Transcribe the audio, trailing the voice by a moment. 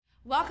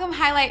Welcome,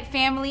 Highlight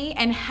family,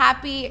 and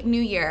Happy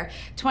New Year.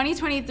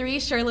 2023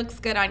 sure looks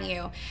good on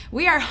you.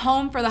 We are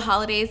home for the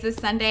holidays this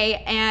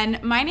Sunday,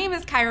 and my name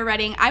is Kyra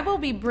Redding. I will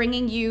be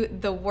bringing you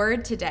the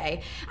word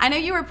today. I know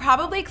you were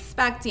probably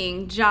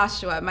expecting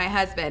Joshua, my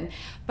husband,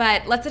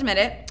 but let's admit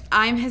it,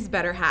 I'm his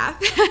better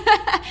half,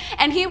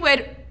 and he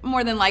would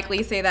more than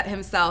likely say that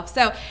himself.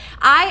 So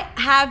I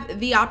have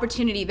the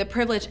opportunity, the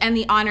privilege, and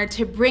the honor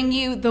to bring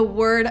you the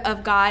word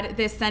of God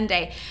this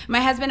Sunday. My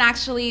husband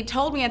actually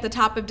told me at the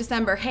top of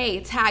December,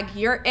 hey, Tag,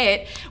 you're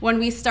it when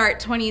we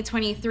start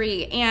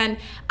 2023. And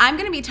I'm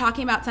going to be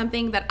talking about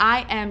something that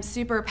I am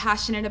super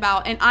passionate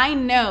about. And I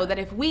know that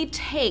if we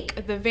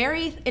take the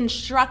very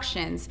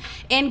instructions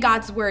in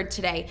God's word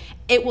today,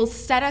 it will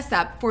set us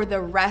up for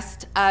the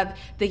rest of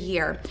the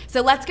year.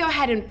 So let's go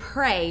ahead and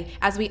pray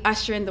as we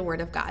usher in the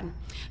word of God.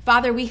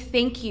 Father, we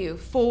thank you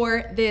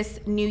for this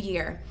new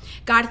year.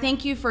 God,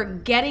 thank you for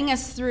getting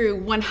us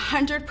through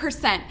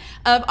 100%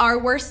 of our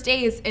worst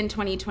days in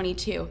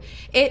 2022.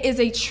 It is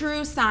a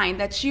true sign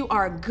that you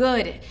are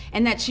good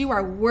and that you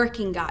are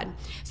working, God.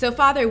 So,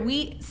 Father,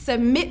 we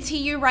submit to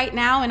you right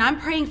now, and I'm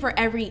praying for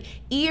every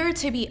ear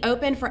to be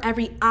open, for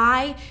every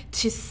eye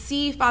to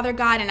see, Father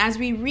God. And as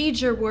we read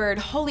your word,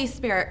 Holy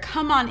Spirit,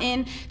 come on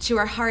in to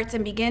our hearts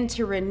and begin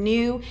to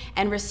renew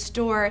and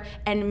restore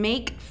and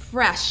make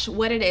fresh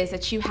what it is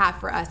that you have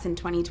for us in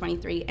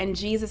 2023. In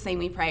Jesus' name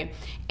we pray.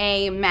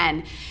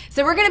 Amen.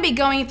 So we're going to be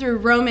going through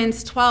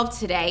Romans 12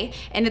 today,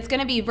 and it's going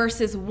to be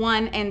verses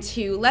 1 and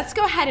 2. Let's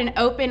go ahead and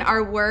open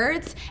our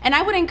words, and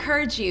I would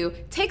encourage you,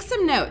 take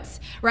some notes,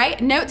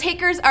 right? Note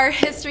takers are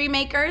history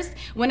makers.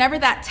 Whenever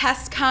that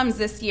test comes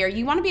this year,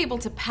 you want to be able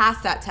to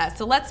pass that test.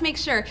 So let's make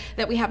sure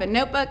that we have a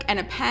notebook and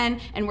a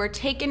pen, and we're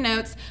taking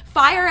notes.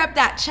 Fire up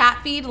that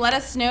chat feed. Let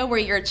us know where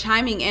you're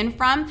chiming in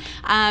from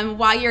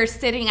while you're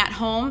sitting at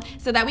home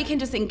so that we can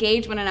just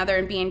engage one another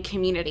and be in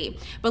community.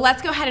 But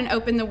let's go ahead and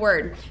open the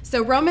word.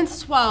 So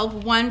Romans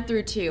 12, 1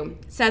 through 2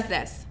 says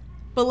this: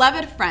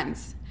 Beloved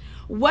friends,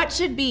 what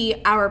should be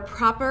our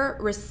proper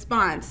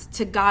response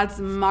to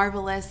God's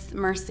marvelous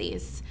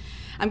mercies?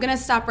 I'm going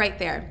to stop right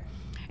there.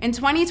 In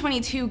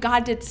 2022,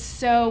 God did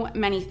so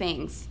many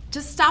things.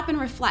 Just stop and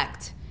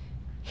reflect.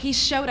 He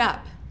showed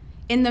up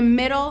in the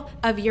middle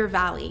of your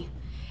valley.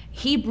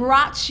 He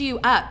brought you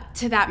up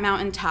to that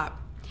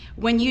mountaintop.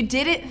 When you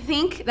didn't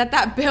think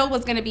that bill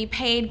was going to be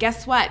paid,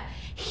 guess what?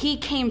 He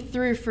came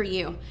through for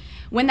you.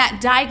 When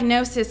that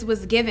diagnosis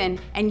was given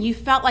and you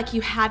felt like you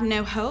had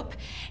no hope,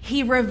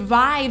 he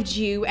revived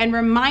you and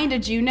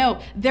reminded you, no,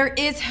 there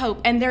is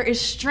hope and there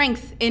is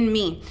strength in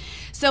me.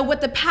 So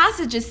what the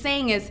passage is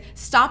saying is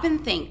stop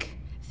and think.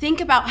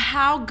 Think about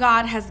how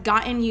God has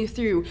gotten you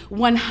through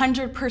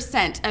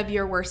 100% of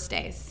your worst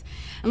days.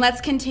 And let's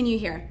continue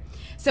here.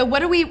 So what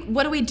do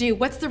we do?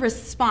 What's the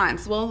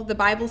response? Well, the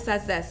Bible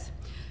says this: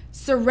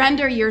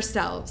 surrender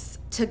yourselves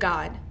to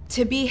God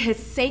to be his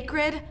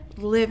sacred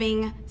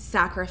living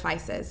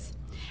sacrifices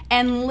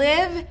and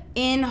live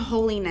in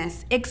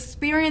holiness,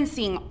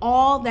 experiencing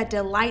all that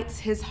delights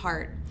his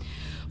heart.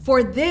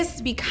 For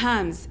this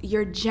becomes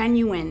your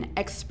genuine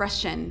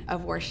expression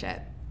of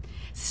worship.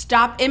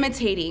 Stop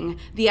imitating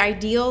the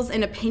ideals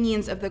and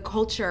opinions of the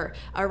culture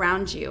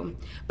around you,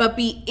 but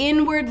be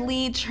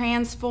inwardly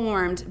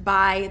transformed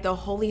by the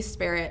Holy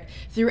Spirit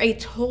through a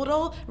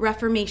total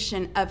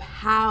reformation of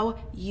how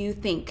you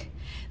think.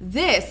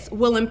 This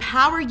will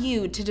empower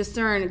you to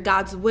discern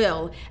God's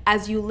will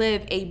as you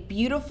live a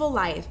beautiful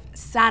life,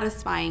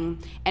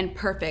 satisfying and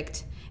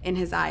perfect in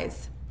his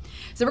eyes.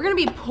 So we're going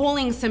to be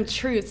pulling some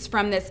truths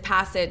from this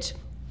passage.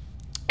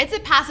 It's a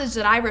passage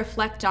that I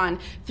reflect on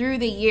through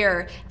the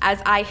year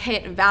as I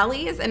hit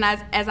valleys and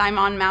as I'm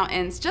on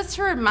mountains, just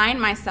to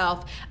remind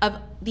myself of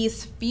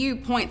these few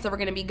points that we're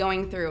going to be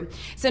going through.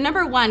 So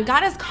number one,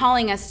 God is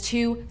calling us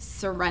to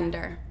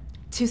surrender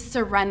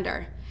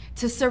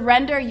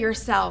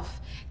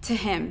yourself to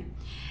him.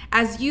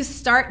 As you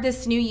start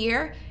this new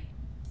year,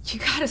 you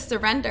got to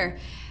surrender.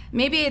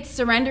 Maybe it's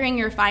surrendering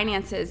your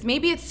finances.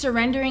 Maybe it's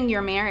surrendering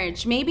your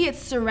marriage. Maybe it's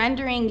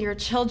surrendering your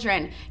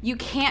children. You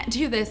can't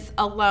do this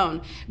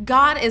alone.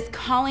 God is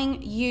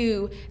calling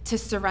you to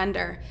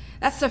surrender.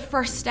 That's the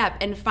first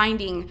step in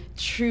finding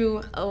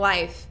true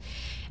life.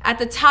 At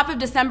the top of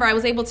December, I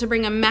was able to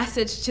bring a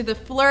message to the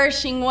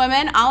flourishing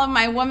women, all of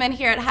my women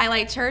here at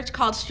Highlight Church,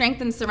 called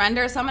Strength and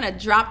Surrender. So I'm going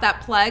to drop that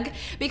plug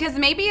because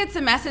maybe it's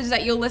a message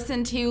that you'll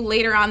listen to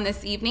later on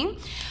this evening.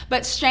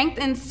 But Strength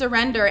and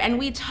Surrender, and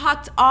we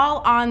talked all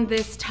on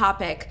this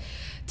topic.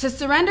 To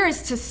surrender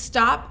is to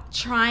stop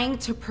trying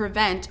to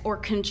prevent or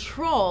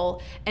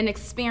control an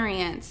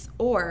experience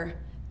or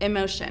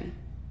emotion.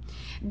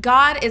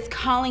 God is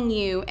calling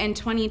you in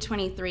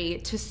 2023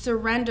 to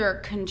surrender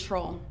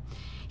control.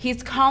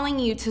 He's calling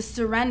you to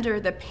surrender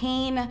the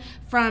pain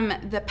from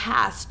the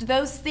past.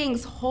 Those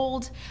things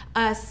hold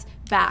us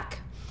back.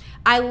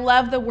 I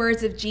love the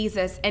words of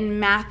Jesus in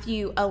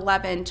Matthew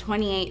 11,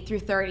 28 through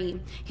 30.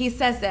 He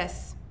says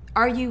this: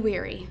 Are you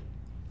weary,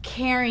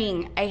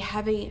 carrying a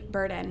heavy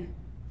burden?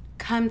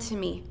 Come to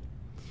me.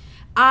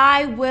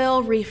 I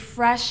will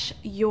refresh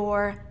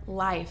your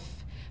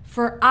life,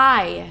 for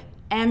I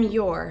am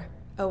your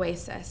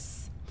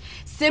oasis.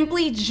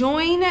 Simply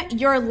join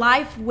your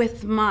life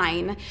with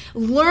mine,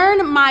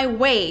 learn my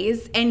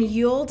ways, and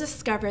you'll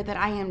discover that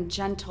I am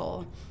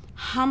gentle,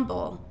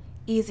 humble,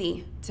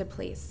 easy to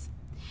please.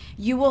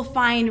 You will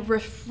find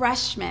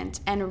refreshment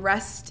and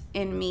rest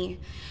in me,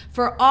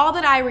 for all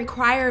that I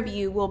require of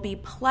you will be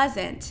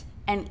pleasant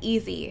and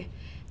easy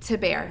to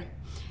bear.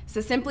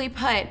 So simply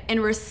put, in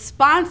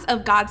response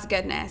of God's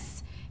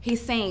goodness,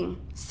 he's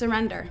saying,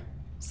 surrender,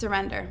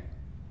 surrender.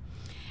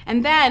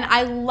 And then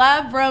I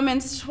love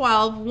Romans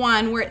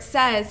 12:1, where it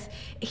says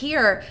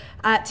here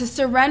to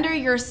surrender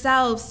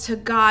yourselves to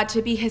God,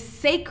 to be his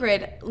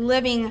sacred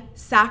living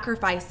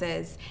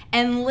sacrifices,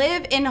 and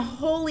live in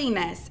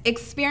holiness,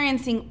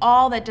 experiencing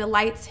all that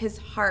delights his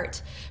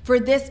heart. For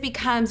this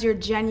becomes your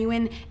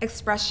genuine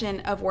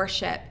expression of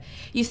worship.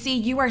 You see,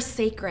 you are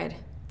sacred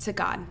to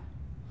God.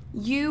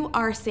 You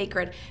are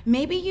sacred.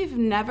 Maybe you've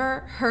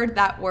never heard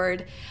that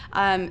word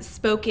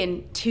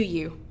spoken to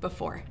you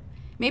before.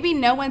 Maybe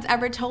no one's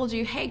ever told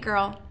you, hey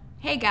girl,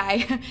 hey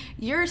guy,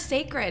 you're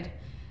sacred.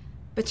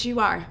 But you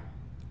are.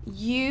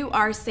 You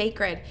are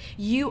sacred.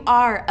 You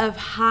are of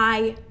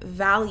high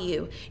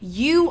value.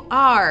 You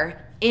are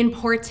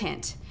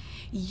important.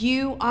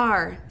 You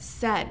are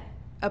set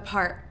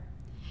apart.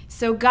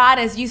 So God,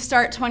 as you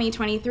start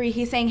 2023,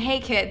 he's saying, hey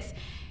kids,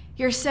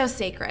 you're so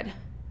sacred.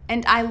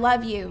 And I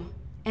love you.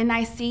 And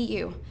I see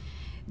you.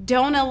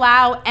 Don't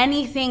allow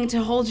anything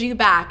to hold you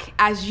back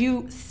as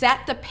you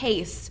set the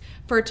pace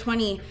for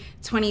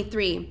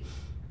 2023.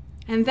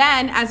 And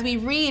then as we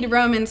read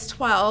Romans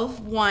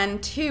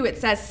 12:1-2, it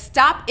says,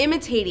 stop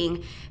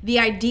imitating the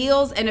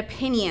ideals and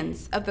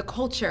opinions of the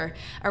culture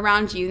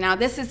around you. Now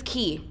this is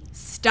key.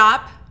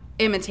 Stop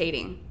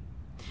imitating.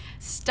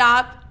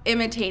 Stop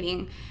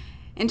imitating.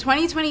 In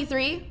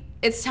 2023,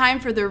 it's time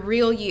for the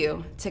real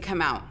you to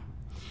come out.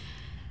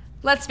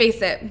 Let's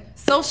face it,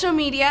 social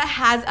media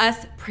has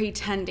us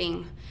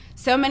pretending.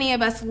 So many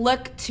of us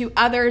look to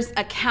others'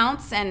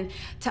 accounts and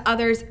to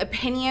others'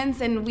 opinions,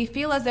 and we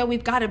feel as though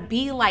we've got to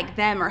be like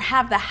them or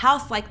have the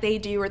house like they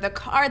do or the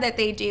car that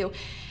they do.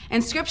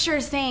 And Scripture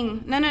is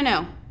saying,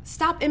 no,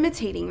 stop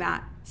imitating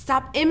that.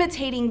 Stop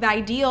imitating the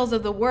ideals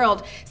of the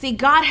world. See,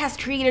 God has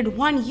created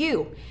one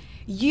you.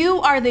 You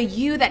are the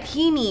you that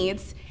he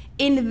needs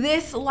in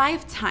this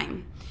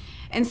lifetime.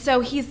 And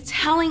so he's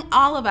telling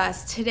all of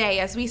us today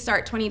as we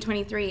start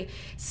 2023,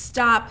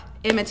 stop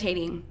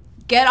imitating.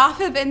 Get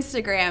off of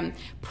Instagram,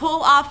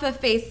 pull off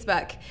of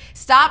Facebook.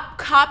 Stop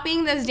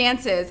copying those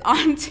dances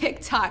on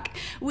TikTok.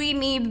 We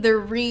need the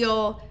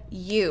real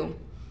you.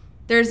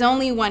 There's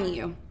only one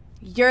you.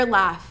 Your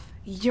laugh,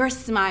 your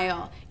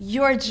smile,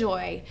 your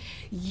joy.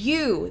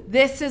 You,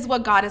 this is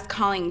what God is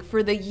calling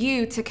for the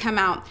you to come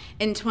out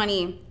in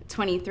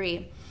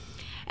 2023.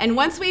 And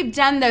once we've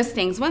done those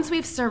things, once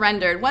we've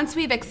surrendered, once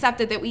we've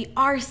accepted that we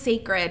are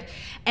sacred,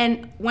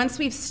 and once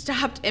we've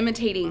stopped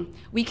imitating,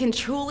 we can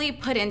truly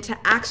put into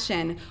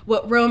action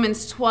what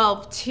Romans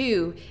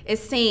 12:2 is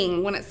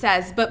saying when it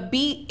says, but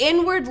be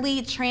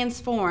inwardly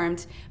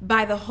transformed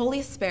by the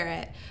Holy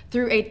Spirit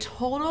through a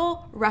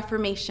total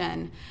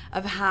reformation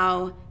of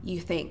how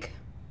you think.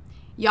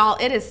 Y'all,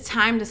 it is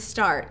time to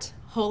start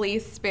Holy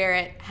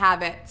Spirit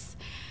habits.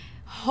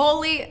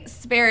 Holy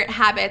Spirit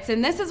habits.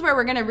 And this is where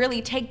we're going to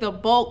really take the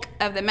bulk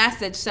of the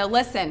message. So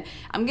listen,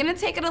 I'm going to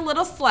take it a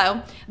little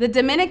slow. The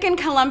Dominican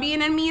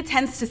Colombian in me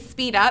tends to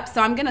speed up,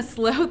 so I'm going to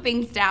slow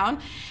things down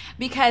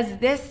because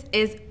this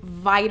is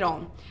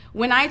vital.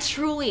 When I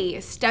truly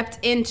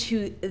stepped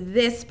into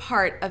this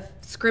part of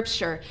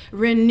Scripture,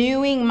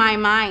 renewing my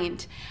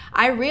mind,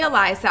 I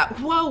realized that,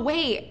 whoa,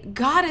 wait,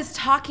 God is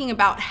talking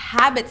about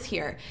habits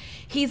here.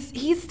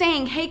 He's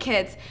saying, hey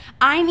kids,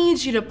 I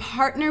need you to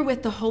partner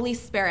with the Holy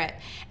Spirit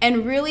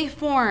and really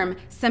form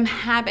some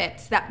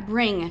habits that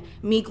bring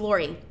me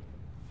glory.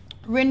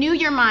 Renew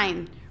your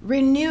mind,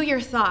 renew your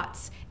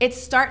thoughts. It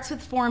starts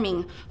with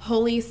forming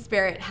Holy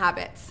Spirit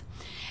habits.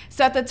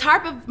 So at the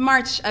top of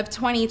March of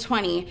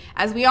 2020,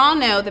 as we all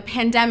know, the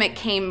pandemic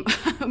came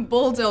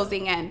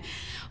bulldozing in.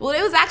 Well,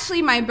 it was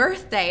actually my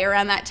birthday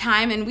around that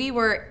time, and we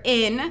were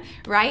in,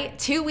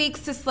 2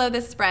 weeks to slow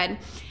the spread.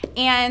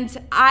 And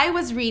I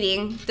was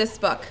reading this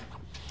book.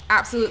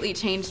 Absolutely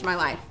changed my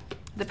life,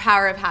 The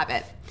Power of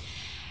Habit.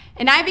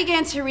 And I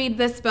began to read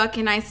this book,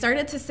 and I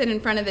started to sit in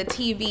front of the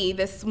TV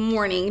this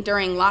morning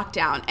during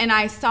lockdown, and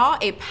I saw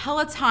a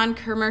Peloton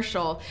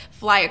commercial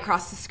fly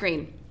across the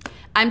screen.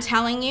 I'm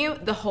telling you,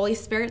 the Holy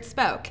Spirit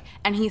spoke,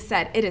 and he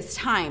said, it is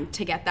time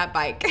to get that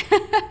bike.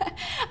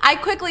 I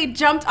quickly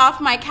jumped off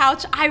my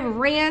couch. I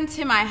ran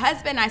to my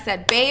husband. I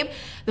said, babe,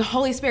 the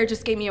Holy Spirit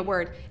just gave me a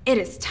word. It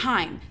is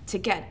time to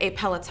get a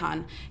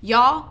Peloton.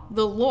 Y'all,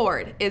 the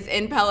Lord is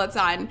in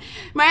Peloton.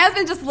 My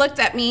husband just looked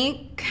at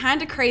me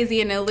kind of crazy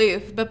and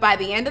aloof, but by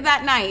the end of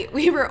that night,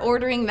 we were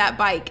ordering that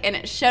bike, and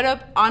it showed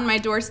up on my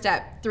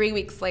doorstep 3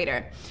 weeks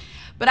later.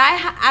 But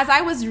as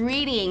I was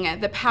reading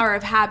The Power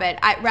of Habit,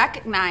 I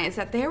recognized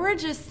that there were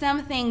just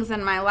some things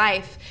in my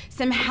life,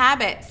 some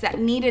habits that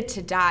needed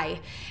to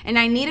die. And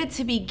I needed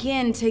to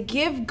begin to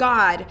give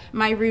God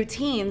my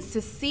routines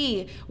to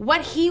see what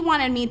He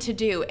wanted me to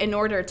do in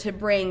order to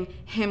bring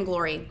Him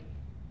glory.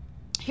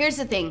 Here's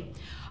the thing.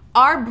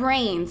 Our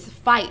brains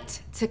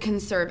fight to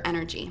conserve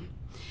energy.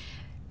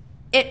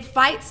 It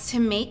fights to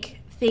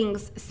make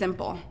things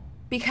simple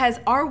because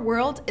our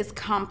world is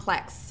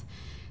complex.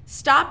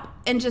 Stop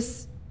and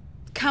just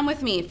come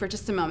with me for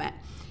just a moment.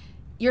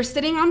 You're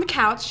sitting on the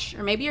couch,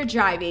 or maybe you're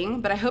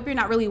driving, but I hope you're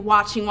not really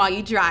watching while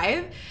you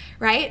drive,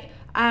 right?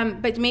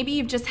 But maybe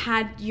you've just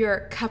had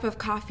your cup of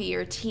coffee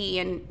or tea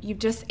and you've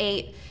just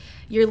ate.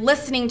 You're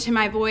listening to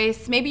my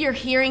voice. Maybe you're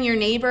hearing your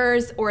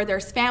neighbors or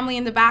there's family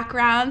in the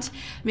background.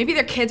 Maybe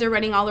their kids are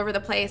running all over the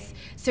place.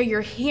 So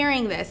you're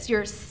hearing this.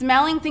 You're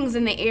smelling things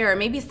in the air.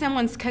 Maybe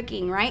someone's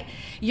cooking, right?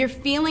 You're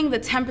feeling the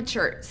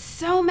temperature.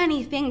 So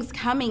many things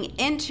coming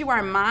into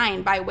our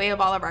mind by way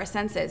of all of our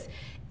senses.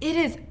 It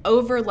is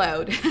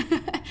overload.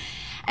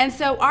 And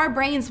so our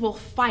brains will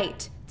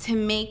fight to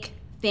make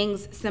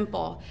things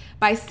simple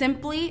by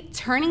simply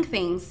turning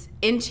things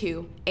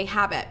into a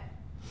habit.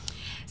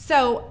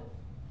 So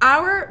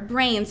our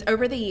brains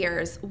over the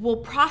years will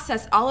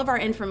process all of our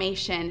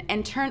information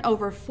and turn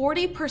over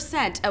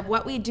 40% of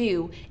what we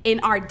do in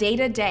our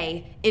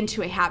day-to-day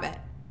into a habit.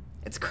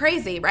 It's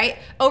crazy, right?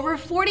 Over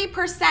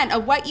 40%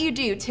 of what you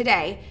do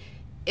today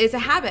is a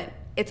habit.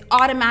 It's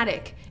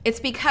automatic. It's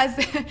because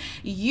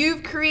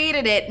you've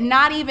created it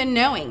not even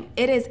knowing.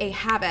 It is a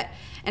habit.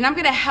 And I'm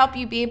going to help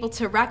you be able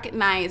to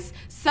recognize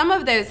some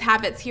of those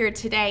habits here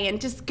today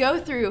and just go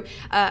through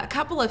a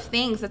couple of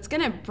things that's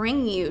going to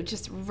bring you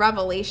just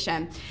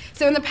revelation.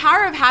 So in The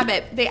Power of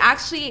Habit, they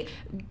actually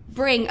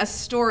bring a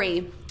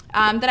story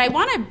that I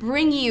want to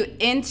bring you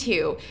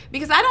into,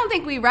 because I don't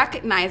think we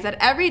recognize that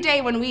every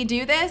day when we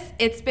do this,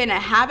 it's been a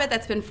habit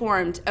that's been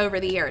formed over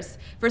the years.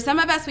 For some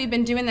of us, we've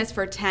been doing this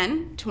for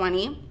 10,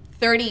 20,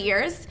 30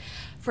 years.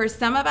 For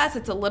some of us,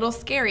 it's a little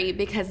scary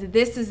because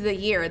this is the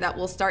year that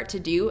we'll start to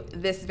do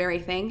this very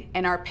thing.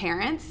 And our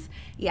parents,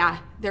 yeah,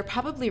 they're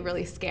probably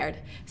really scared.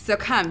 So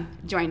come,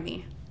 join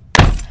me.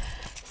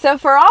 So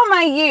for all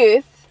my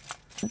youth,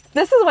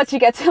 this is what you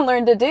get to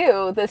learn to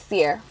do this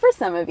year. For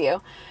some of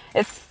you,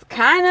 it's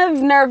kind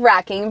of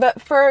nerve-wracking,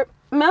 but for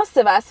most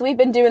of us, we've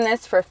been doing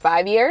this for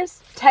 5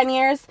 years, 10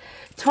 years,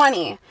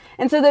 20.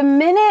 And so the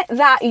minute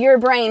that your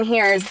brain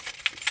hears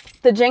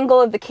the jingle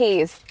of the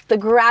keys, the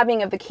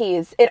grabbing of the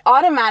keys, it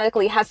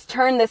automatically has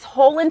turned this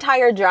whole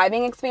entire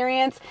driving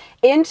experience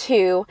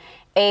into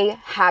a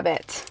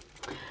habit.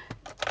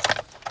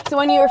 So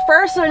when you were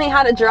first learning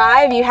how to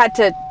drive, you had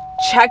to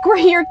check where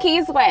your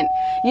keys went.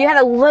 You had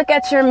to look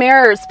at your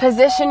mirrors,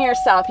 position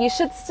yourself. You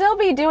should still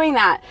be doing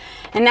that.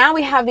 And now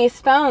we have these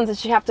phones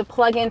that you have to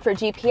plug in for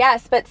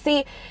GPS. But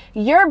see,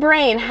 your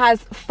brain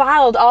has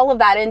filed all of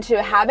that into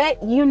a habit.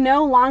 You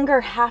no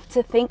longer have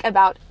to think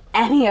about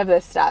any of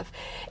this stuff.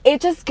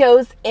 It just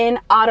goes in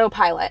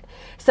autopilot.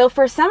 So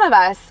for some of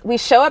us, we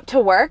show up to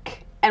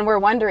work and we're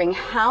wondering,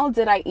 how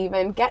did I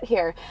even get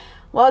here?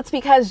 Well, it's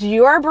because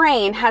your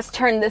brain has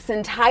turned this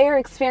entire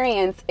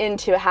experience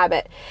into a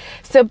habit.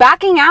 So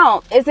backing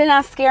out isn't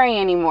as scary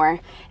anymore,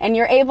 and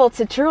you're able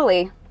to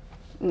truly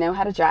know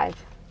how to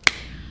drive.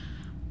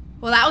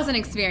 Well, that was an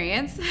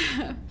experience.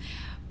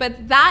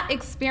 But that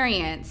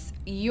experience,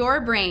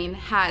 your brain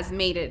has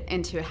made it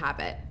into a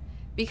habit.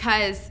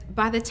 Because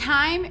by the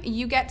time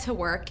you get to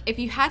work, if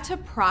you had to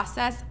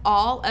process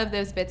all of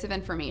those bits of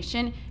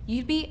information,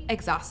 you'd be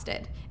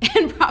exhausted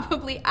and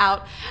probably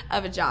out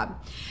of a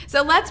job.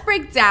 So let's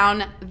break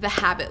down the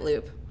habit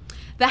loop.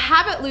 The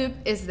habit loop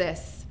is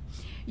this.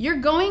 You're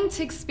going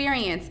to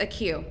experience a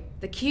cue.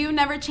 The cue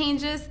never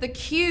changes. The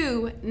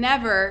cue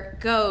never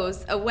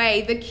goes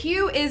away. The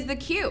cue is the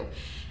cue.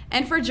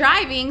 And for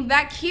driving,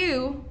 that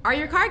cue are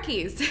your car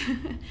keys.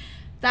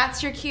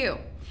 That's your cue.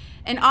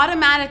 And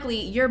automatically,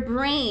 your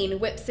brain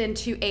whips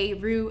into a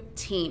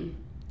routine,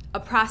 a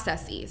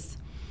processes.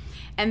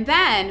 And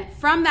then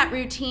from that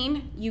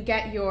routine, you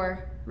get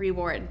your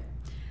reward.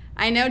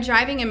 I know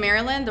driving in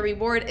Maryland, the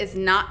reward is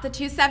not the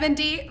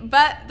 270,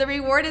 but the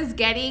reward is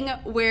getting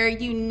where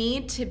you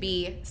need to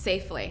be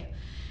safely.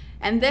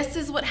 And this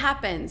is what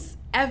happens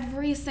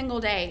every single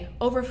day.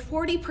 Over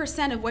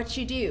 40% of what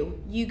you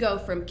do, you go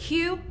from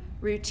cue,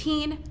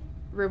 routine,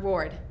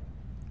 reward.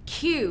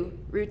 Cue,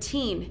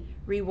 routine,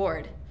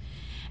 reward.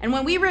 And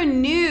when we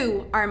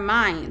renew our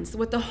minds,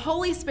 what the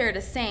Holy Spirit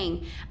is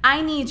saying,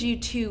 I need you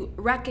to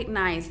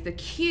recognize the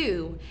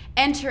cue,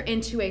 enter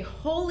into a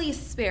Holy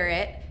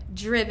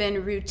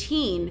Spirit-driven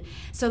routine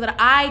so that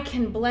I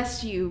can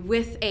bless you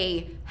with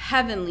a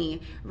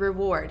heavenly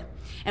reward.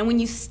 And when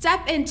you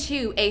step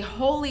into a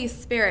Holy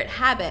Spirit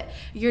habit,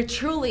 you're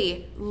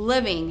truly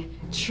living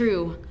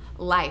true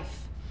life.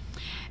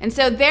 And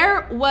so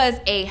there was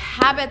a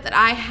habit that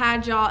I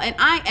had, y'all, and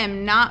I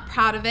am not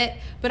proud of it,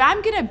 but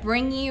I'm going to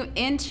bring you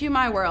into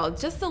my world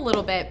just a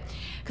little bit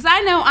because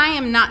I know I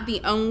am not the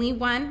only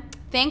one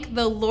thank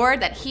the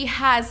Lord that he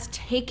has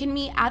taken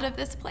me out of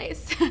this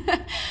place.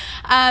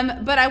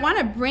 But I want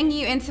to bring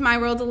you into my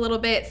world a little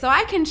bit so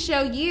I can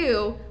show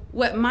you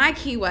what my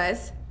key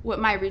was, what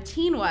my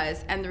routine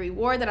was, and the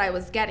reward that I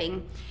was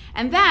getting.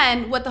 And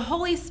then what the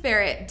Holy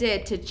Spirit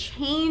did to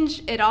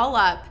change it all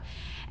up,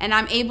 and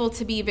I'm able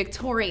to be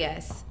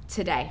victorious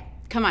today.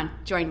 Come on,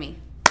 join me.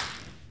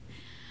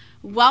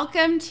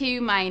 Welcome to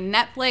my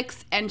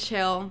Netflix and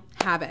chill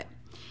habit.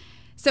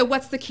 So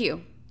what's the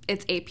cue?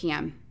 It's 8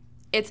 p.m.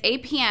 It's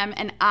 8 p.m.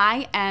 and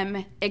I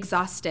am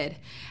exhausted.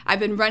 I've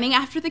been running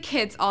after the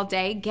kids all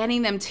day,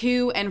 getting them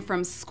to and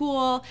from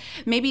school.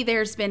 Maybe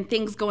there's been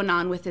things going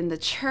on within the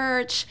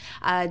church,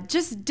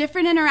 just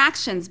different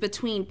interactions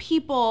between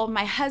people,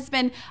 my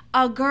husband.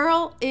 A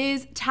girl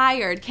is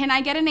tired. Can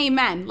I get an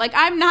amen? Like,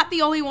 I'm not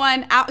the only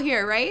one out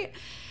here, right?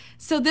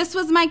 So this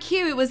was my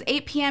cue. It was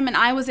 8 p.m. and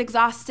I was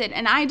exhausted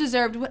and I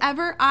deserved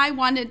whatever I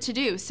wanted to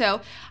do.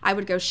 So I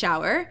would go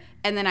shower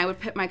and then I would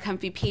put my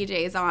comfy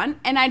PJs on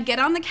and I'd get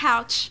on the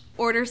couch,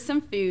 order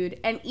some food,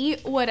 and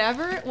eat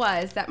whatever it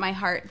was that my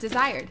heart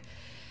desired.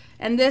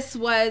 And this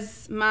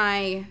was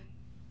my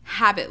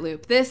habit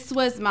loop. This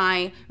was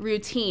my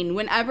routine.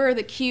 Whenever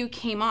the cue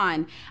came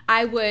on,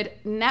 I would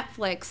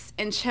Netflix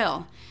and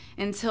chill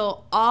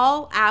until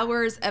all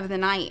hours of the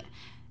night.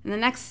 And the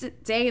next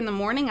day in the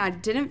morning, I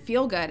didn't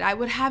feel good. I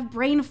would have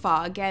brain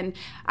fog and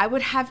I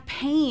would have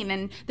pain.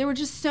 And there were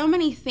just so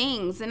many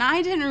things. And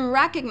I did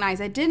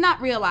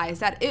not realize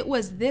that it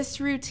was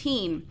this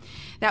routine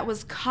that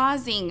was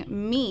causing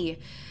me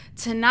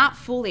to not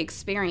fully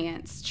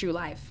experience true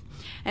life.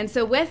 And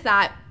so with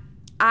that,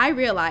 I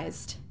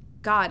realized,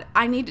 God,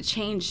 I need to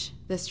change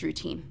this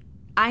routine.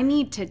 I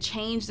need to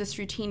change this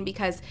routine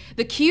because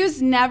the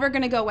cue's never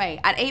going to go away.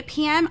 At 8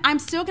 p.m., I'm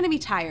still going to be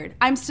tired.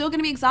 I'm still going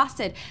to be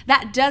exhausted.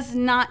 That does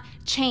not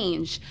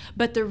change,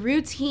 but the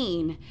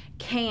routine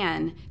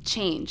can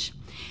change.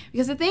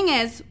 Because the thing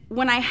is,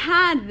 when I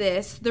had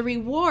this, the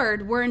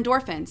reward were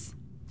endorphins,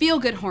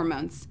 feel-good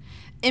hormones,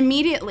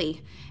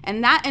 immediately.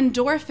 And that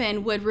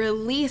endorphin would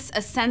release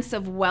a sense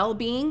of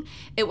well-being.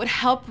 It would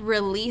help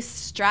release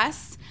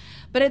stress.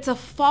 But it's a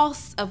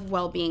false of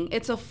well-being.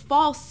 It's a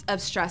false of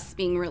stress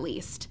being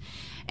released.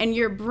 And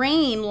your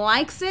brain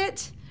likes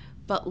it,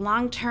 but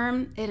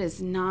long-term, it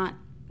is not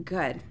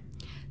good.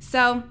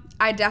 So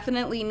I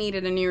definitely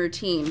needed a new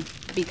routine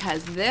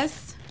because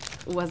this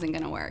wasn't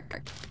gonna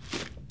work.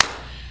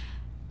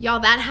 Y'all,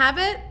 that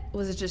habit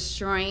was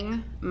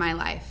destroying my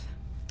life.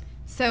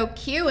 So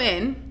cue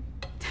in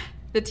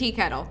the tea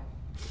kettle.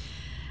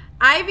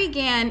 I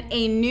began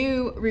a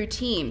new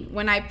routine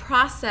when I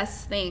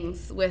processed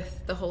things with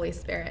the Holy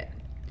Spirit.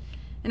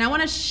 And I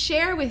want to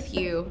share with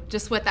you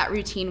just what that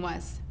routine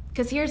was.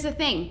 Because here's the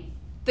thing.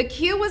 The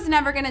cue was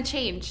never going to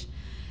change.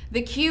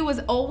 The cue was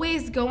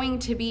always going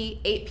to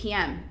be 8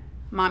 p.m.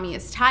 Mommy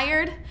is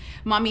tired.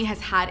 Mommy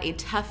has had a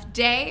tough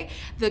day.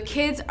 The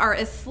kids are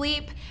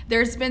asleep.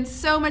 There's been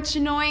so much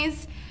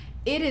noise.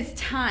 It is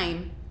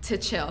time to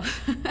chill.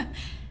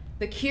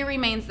 The cue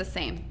remains the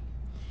same.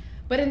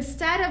 But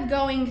instead of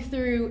going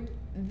through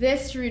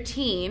this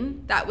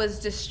routine that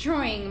was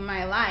destroying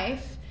my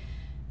life,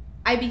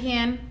 I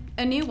began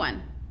a new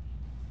one.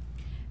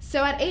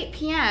 So at 8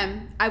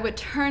 p.m., I would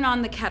turn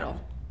on the kettle.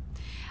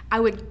 I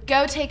would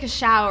go take a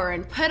shower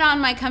and put on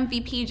my comfy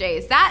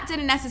PJs. That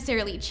didn't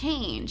necessarily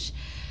change,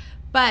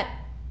 but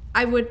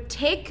I would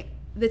take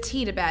the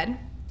tea to bed,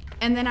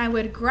 and then I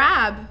would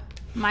grab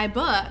my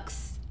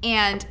books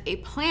and a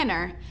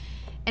planner,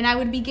 and I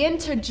would begin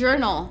to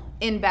journal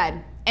in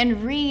bed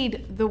and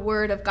read the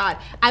Word of God.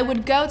 I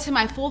would go to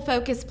my full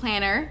focus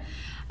planner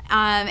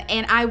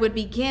and I would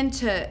begin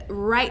to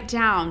write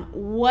down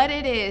what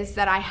it is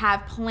that I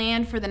have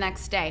planned for the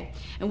next day.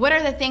 And what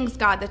are the things,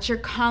 God, that you're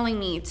calling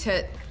me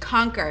to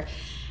conquer?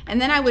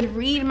 And then I would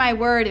read my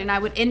word and I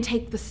would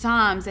intake the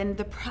Psalms and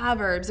the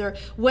Proverbs or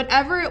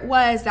whatever it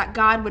was that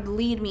God would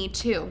lead me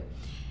to.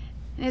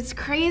 And it's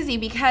crazy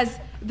because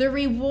the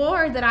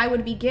reward that I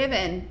would be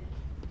given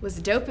was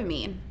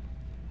dopamine.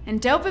 And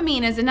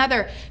dopamine is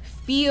another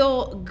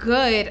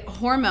feel-good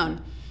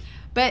hormone.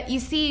 But you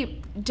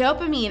see,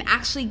 dopamine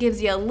actually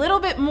gives you a little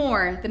bit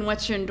more than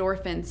what your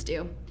endorphins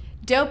do.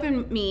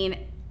 Dopamine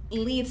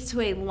leads to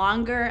a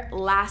longer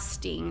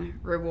lasting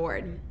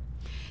reward.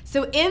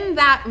 So in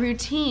that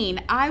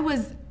routine, I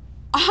was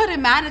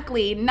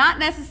automatically, not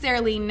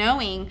necessarily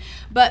knowing,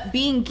 but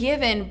being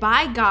given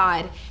by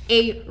God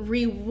a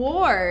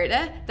reward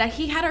that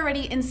He had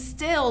already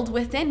instilled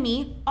within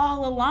me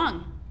all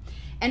along.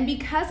 And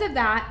because of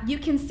that, you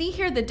can see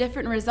here the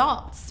different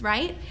results,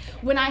 right?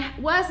 When I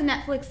was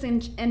Netflix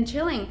and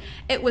chilling,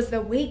 it was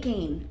the weight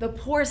gain, the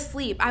poor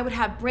sleep. I would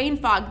have brain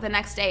fog the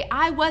next day.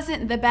 I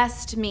wasn't the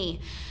best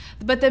me.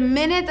 But the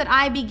minute that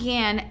I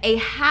began a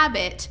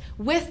habit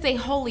with the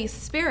Holy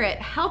Spirit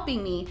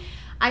helping me,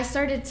 I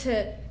started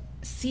to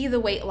see the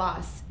weight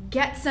loss,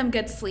 get some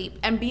good sleep,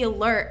 and be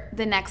alert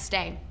the next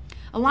day,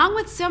 along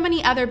with so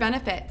many other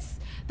benefits.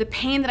 The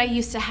pain that I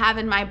used to have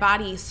in my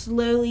body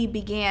slowly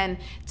began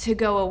to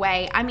go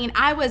away. I mean,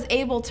 I was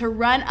able to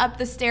run up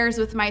the stairs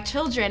with my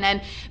children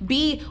and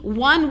be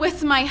one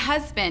with my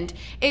husband.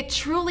 It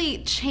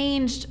truly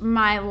changed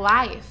my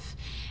life.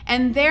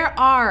 And there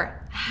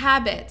are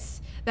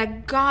habits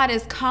that God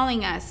is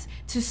calling us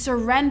to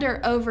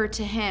surrender over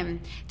to Him,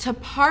 to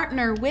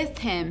partner with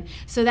Him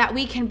so that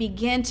we can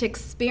begin to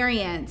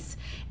experience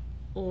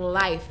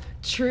life,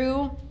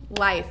 true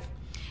life.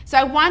 So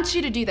I want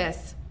you to do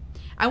this.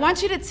 I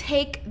want you to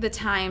take the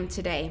time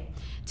today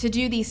to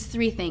do these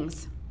 3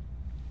 things.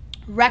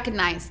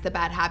 Recognize the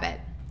bad habit.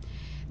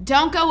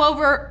 Don't go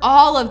over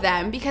all of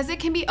them because it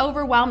can be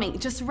overwhelming.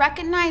 Just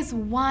recognize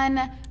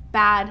one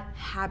bad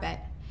habit.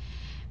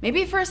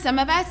 Maybe for some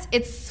of us,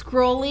 it's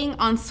scrolling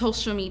on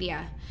social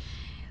media.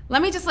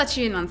 Let me just let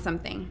you in on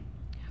something.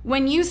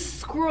 When you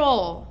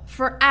scroll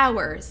for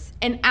hours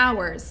and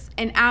hours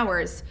and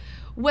hours,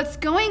 what's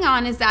going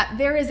on is that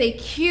there is a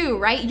cue,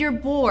 right? You're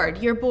bored.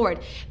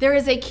 There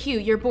is a cue,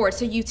 you're bored.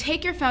 So you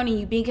take your phone and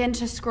you begin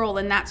to scroll,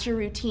 and that's your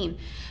routine.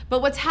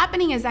 But what's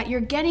happening is that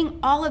you're getting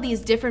all of these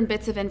different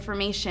bits of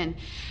information,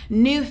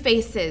 new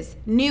faces,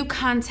 new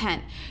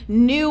content,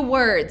 new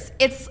words.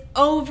 It's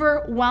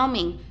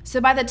overwhelming.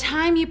 So by the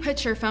time you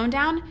put your phone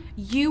down,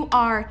 you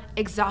are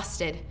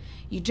exhausted.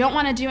 You don't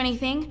want to do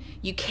anything.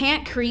 You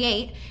can't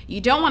create.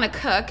 You don't want to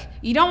cook.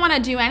 You don't want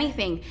to do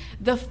anything.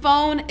 The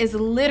phone is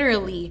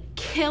literally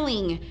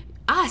killing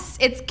us.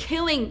 It's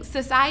killing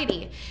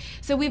society.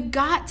 So we've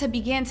got to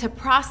begin to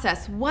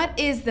process what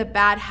is the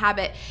bad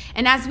habit.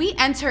 And as we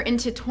enter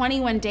into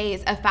 21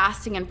 days of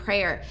fasting and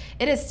prayer,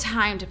 it is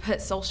time to put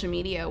social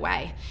media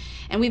away.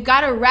 And we've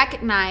got to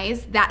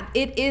recognize that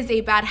it is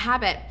a bad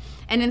habit.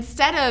 And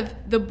instead of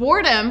the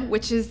boredom,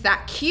 which is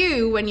that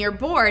cue when you're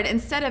bored,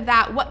 instead of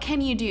that, what can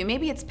you do?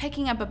 Maybe it's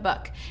picking up a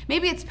book.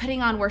 Maybe it's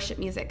putting on worship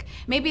music.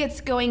 Maybe it's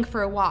going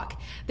for a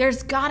walk.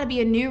 There's got to be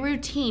a new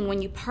routine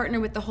when you partner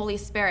with the Holy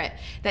Spirit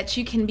that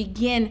you can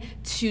begin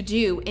to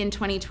do in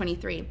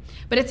 2023.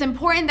 But it's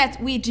important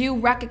that we do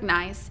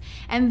recognize,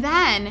 and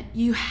then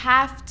you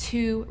have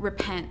to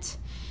repent.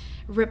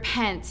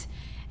 Repent.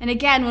 And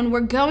again, when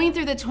we're going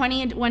through the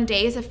 21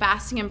 days of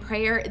fasting and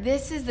prayer,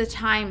 this is the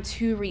time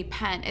to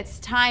repent. It's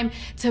time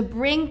to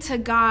bring to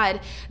God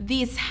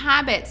these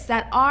habits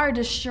that are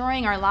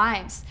destroying our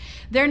lives.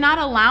 They're not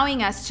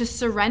allowing us to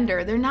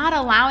surrender. They're not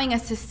allowing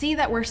us to see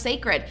that we're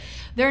sacred.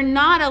 They're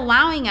not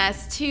allowing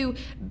us to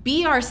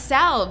be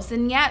ourselves,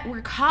 and yet we're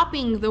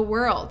copying the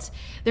world.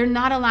 They're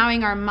not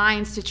allowing our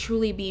minds to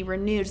truly be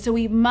renewed. So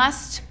we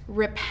must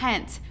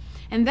repent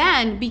and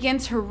then begin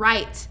to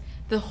write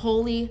the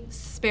Holy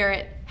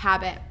Spirit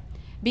habit.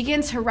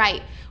 Begin to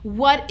write,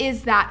 what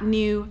is that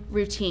new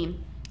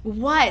routine?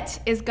 What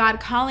is God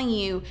calling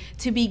you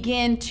to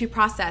begin to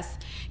process?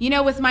 You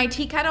know, with my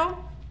tea kettle,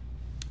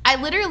 I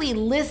literally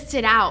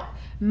listed out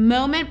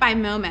moment by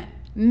moment,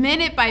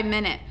 minute by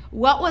minute,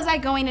 what was I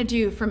going to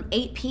do from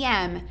 8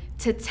 p.m.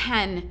 to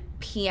 10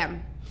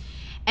 p.m.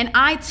 And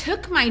I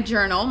took my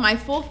journal, my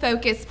full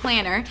focus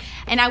planner,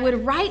 and I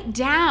would write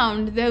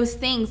down those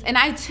things. And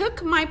I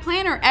took my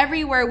planner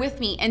everywhere with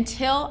me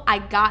until I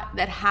got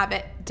that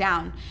habit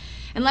down.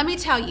 And let me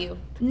tell you,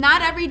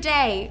 not every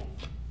day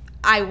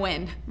I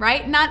win,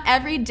 right? Not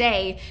every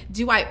day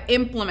do I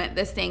implement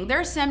this thing. There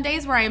are some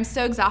days where I am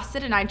so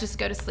exhausted and I just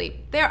go to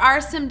sleep. There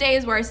are some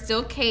days where I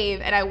still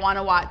cave and I want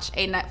to watch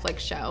a Netflix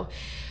show.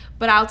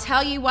 But I'll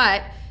tell you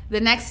what,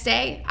 the next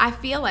day I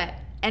feel it.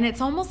 And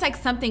it's almost like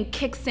something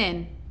kicks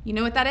in. You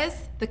know what that is?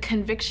 The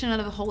conviction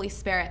of the Holy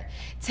Spirit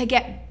to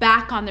get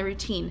back on the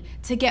routine,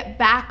 to get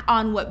back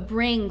on what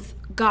brings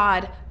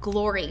God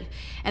glory.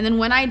 And then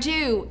when I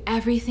do,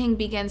 everything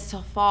begins to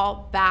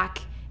fall back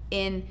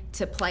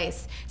into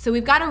place. So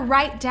we've got to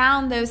write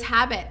down those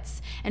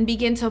habits and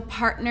begin to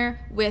partner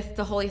with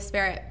the Holy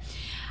Spirit.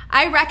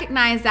 I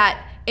recognize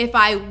that if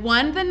I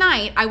won the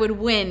night, I would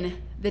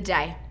win the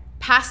day.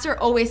 Pastor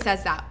always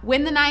says that.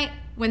 Win the night,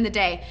 win the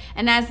day.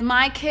 And as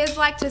my kids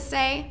like to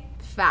say,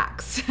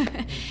 facts.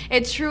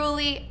 It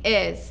truly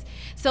is.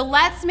 So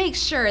let's make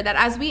sure that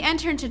as we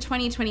enter into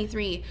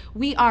 2023,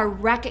 we are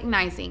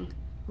recognizing,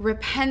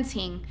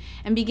 repenting,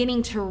 and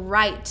beginning to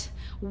write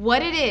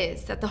what it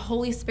is that the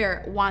Holy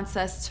Spirit wants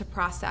us to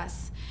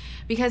process.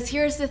 Because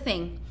here's the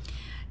thing.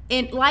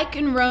 Like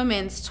in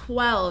Romans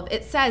 12,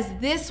 it says,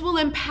 this will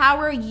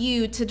empower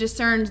you to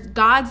discern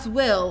God's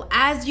will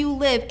as you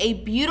live a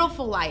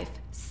beautiful life,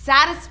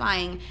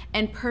 satisfying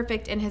and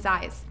perfect in His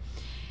eyes.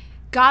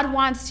 God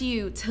wants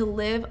you to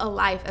live a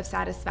life of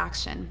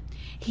satisfaction.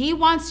 He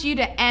wants you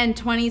to end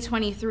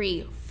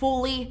 2023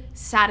 fully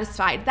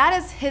satisfied. That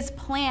is His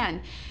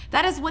plan.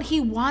 That is what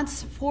He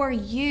wants for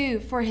you,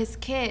 for His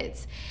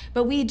kids.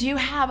 But we do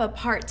have a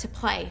part to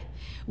play.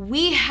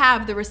 We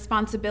have the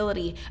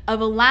responsibility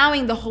of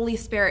allowing the Holy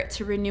Spirit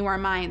to renew our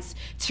minds,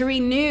 to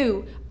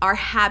renew our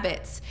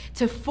habits,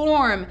 to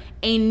form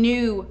a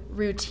new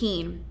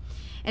routine.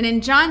 And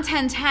in John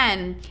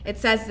 10:10, it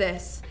says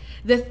this,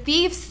 the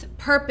thief's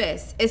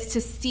purpose is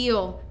to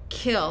steal,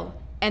 kill,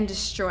 and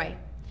destroy.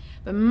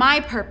 But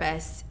my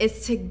purpose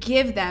is to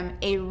give them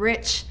a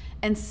rich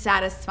and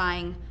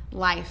satisfying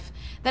life.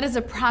 That is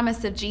a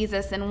promise of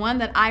Jesus, and one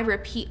that I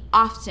repeat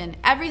often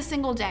every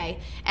single day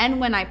and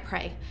when I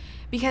pray,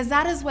 because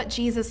that is what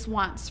Jesus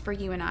wants for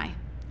you and I.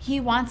 He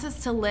wants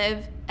us to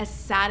live a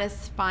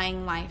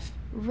satisfying life,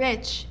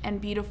 rich and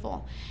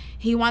beautiful.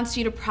 He wants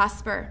you to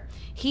prosper.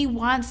 He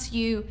wants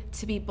you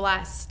to be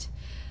blessed.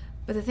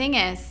 But the thing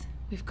is,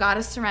 we've got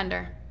to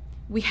surrender.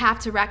 We have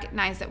to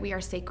recognize that we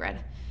are sacred.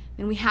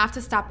 And we have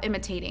to stop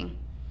imitating.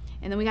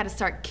 And then we got to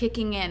start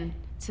kicking in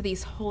to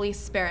these Holy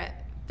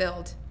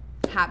Spirit-filled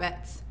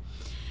habits.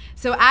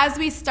 So as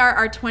we start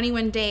our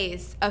 21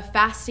 days of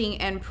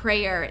fasting and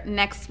prayer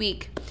next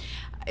week,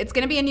 it's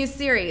going to be a new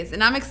series.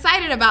 And I'm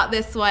excited about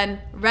this one,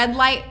 Red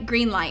Light,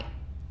 Green Light.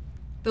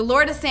 The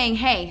Lord is saying,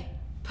 hey,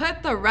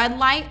 put the red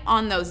light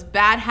on those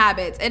bad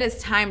habits. It is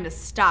time to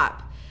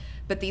stop.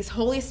 But these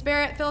Holy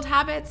Spirit-filled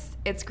habits,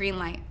 it's green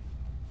light.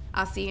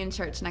 I'll see you in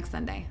church next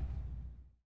Sunday.